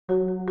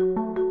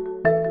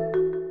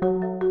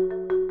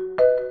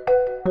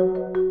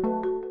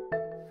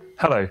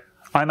Hello,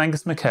 I'm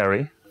Angus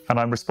McCary, and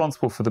I'm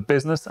responsible for the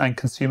business and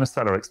consumer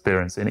seller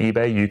experience in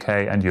eBay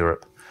UK and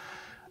Europe.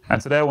 And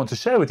today I want to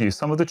share with you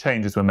some of the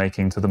changes we're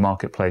making to the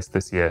marketplace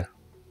this year.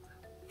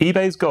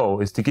 eBay's goal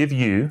is to give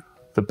you,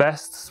 the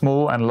best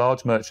small and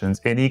large merchants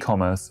in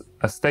e-commerce,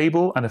 a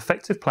stable and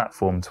effective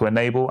platform to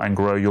enable and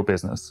grow your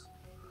business.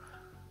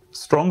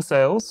 Strong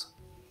sales,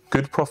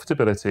 good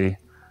profitability,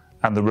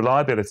 and the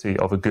reliability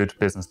of a good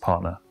business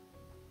partner.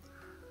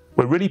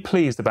 We're really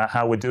pleased about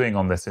how we're doing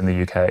on this in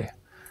the UK.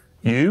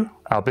 You,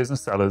 our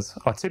business sellers,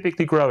 are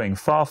typically growing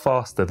far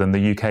faster than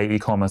the UK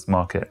e-commerce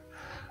market.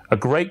 A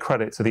great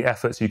credit to the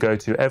efforts you go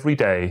to every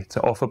day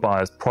to offer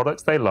buyers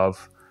products they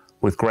love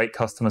with great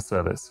customer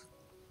service.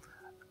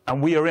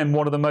 And we are in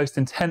one of the most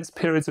intense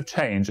periods of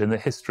change in the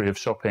history of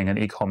shopping and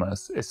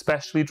e-commerce,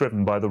 especially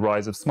driven by the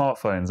rise of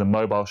smartphones and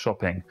mobile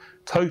shopping,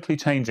 totally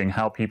changing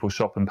how people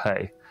shop and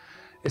pay.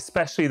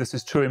 Especially this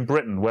is true in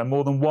Britain, where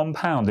more than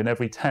 £1 in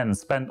every 10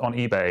 spent on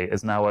eBay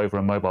is now over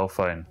a mobile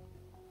phone.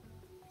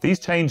 These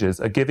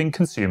changes are giving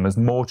consumers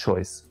more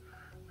choice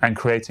and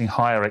creating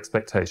higher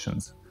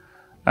expectations.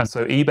 And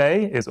so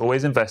eBay is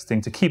always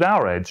investing to keep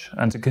our edge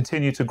and to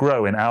continue to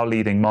grow in our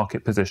leading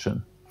market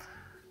position.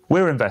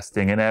 We're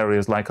investing in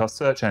areas like our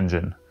search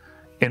engine,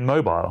 in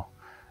mobile,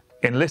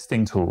 in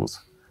listing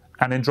tools,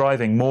 and in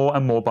driving more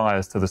and more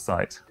buyers to the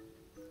site.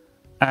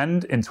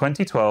 And in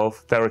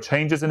 2012, there are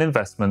changes and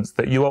investments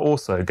that you are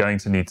also going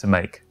to need to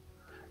make.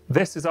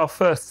 This is our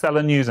first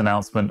seller news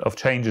announcement of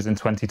changes in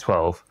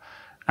 2012,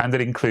 and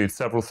it includes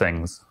several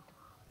things.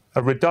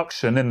 A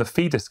reduction in the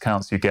fee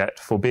discounts you get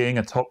for being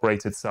a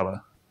top-rated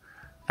seller,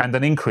 and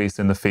an increase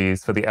in the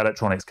fees for the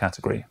electronics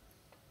category.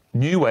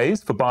 New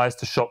ways for buyers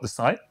to shop the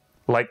site,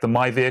 like the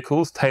My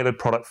Vehicles tailored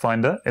product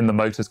finder in the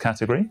motors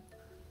category.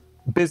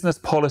 Business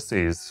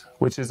policies,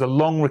 which is a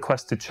long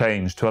requested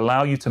change to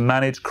allow you to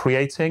manage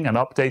creating and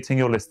updating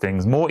your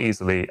listings more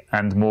easily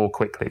and more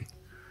quickly.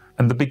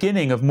 And the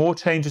beginning of more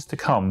changes to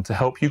come to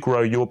help you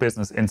grow your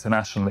business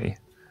internationally.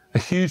 A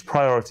huge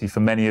priority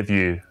for many of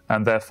you,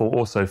 and therefore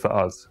also for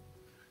us.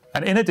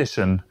 And in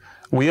addition,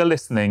 we are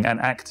listening and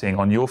acting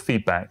on your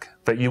feedback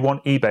that you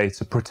want eBay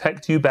to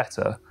protect you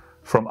better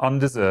from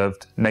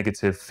undeserved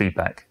negative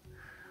feedback.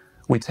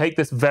 We take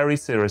this very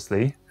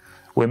seriously.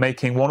 We're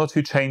making 1 or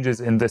 2 changes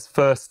in this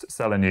first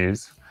seller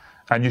news,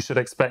 and you should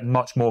expect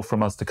much more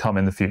from us to come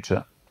in the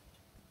future.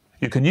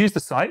 You can use the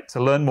site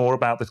to learn more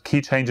about the key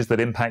changes that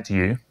impact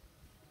you.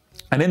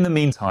 And in the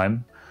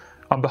meantime,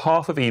 on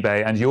behalf of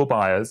eBay and your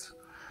buyers,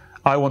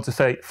 I want to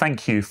say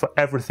thank you for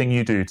everything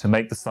you do to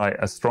make the site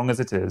as strong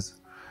as it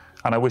is,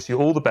 and I wish you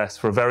all the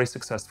best for a very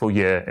successful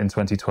year in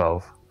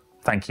 2012.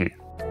 Thank you.